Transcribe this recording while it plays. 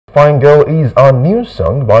Fine Girl is a new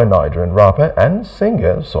song by Nigerian rapper and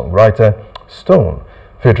singer-songwriter Stone,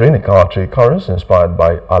 featuring a country chorus inspired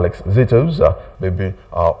by Alex Zito's Baby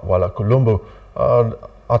Wala Colombo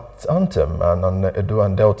anthem and an Edo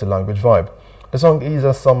and Delta language vibe. The song is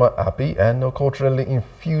a summer happy and culturally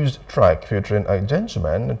infused track featuring a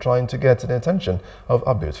gentleman trying to get the attention of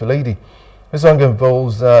a beautiful lady. The song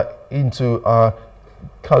evolves into a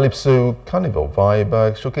Calypso Carnival vibe,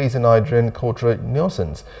 showcasing Nigerian cultural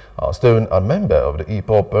nuances. Stone, a member of the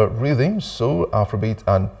hip-hop, rhythm, soul, afrobeat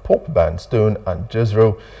and pop band Stone and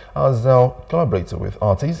Jezreel, has now collaborated with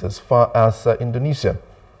artists as far as Indonesia.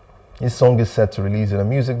 This song is set to release in a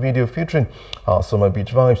music video featuring summer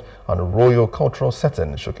beach vibes and a royal cultural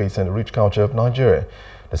setting, showcasing the rich culture of Nigeria.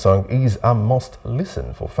 The song is a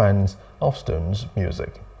must-listen for fans of Stone's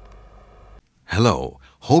music. Hello,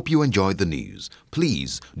 hope you enjoyed the news.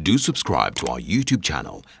 Please do subscribe to our YouTube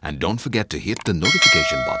channel and don't forget to hit the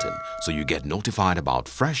notification button so you get notified about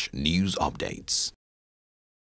fresh news updates.